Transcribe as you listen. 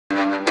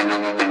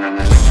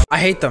I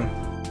hate them.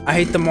 I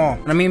hate them all.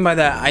 What I mean by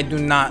that, I do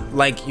not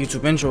like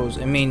YouTube intros.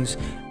 It means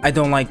I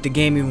don't like the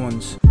gaming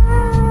ones.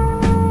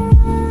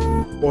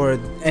 Or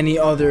any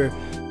other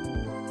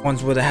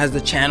ones where it has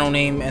the channel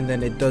name and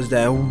then it does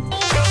that.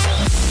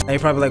 And you're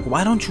probably like,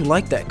 why don't you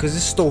like that? Because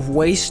it's still a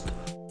waste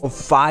of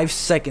 5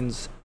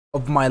 seconds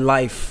of my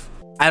life.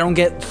 I don't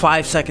get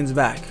 5 seconds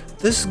back.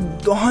 This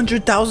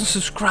 100,000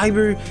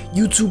 subscriber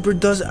YouTuber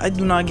does, I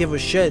do not give a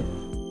shit.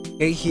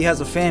 Okay? He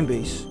has a fan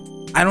base.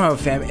 I don't have a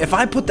fan base. If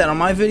I put that on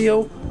my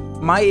video,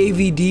 my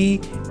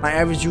AVD, my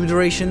average view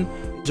duration,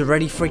 is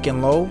already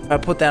freaking low. If I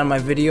put that on my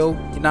video,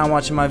 you're not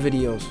watching my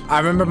videos. I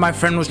remember my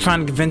friend was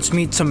trying to convince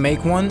me to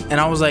make one, and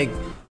I was like,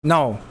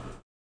 no,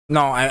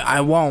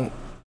 I won't.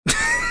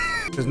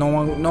 Because no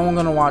one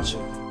gonna watch it.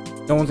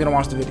 No one's gonna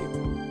watch the video.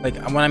 Like,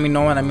 when I mean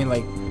no one, I mean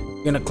like,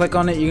 you're gonna click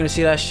on it, you're gonna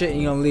see that shit,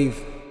 and you're gonna leave.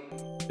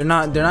 They're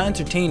not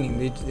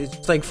entertaining. It's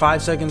just like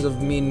 5 seconds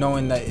of me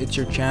knowing that it's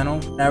your channel.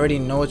 And I already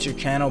know it's your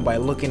channel by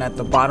looking at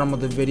the bottom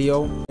of the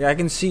video. Yeah, I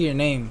can see your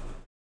name.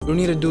 You don't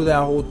need to do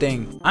that whole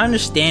thing. I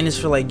understand it's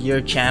for like your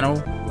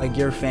channel, like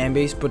your fan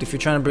base, but if you're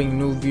trying to bring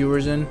new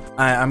viewers in,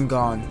 I'm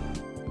gone.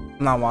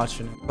 I'm not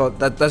watching it. But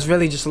that's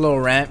really just a little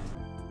rant.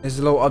 It's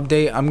a little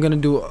update. I'm gonna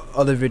do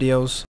other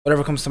videos,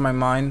 whatever comes to my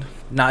mind,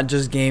 not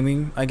just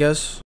gaming, I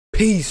guess.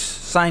 Peace.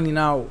 Signing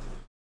out.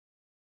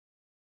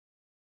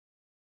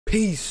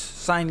 Peace.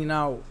 Signing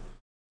out.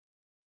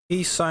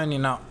 Peace.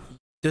 Signing out.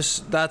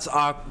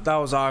 That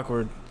was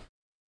awkward.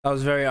 That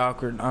was very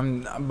awkward.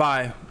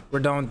 Bye.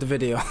 We're done with the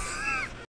video.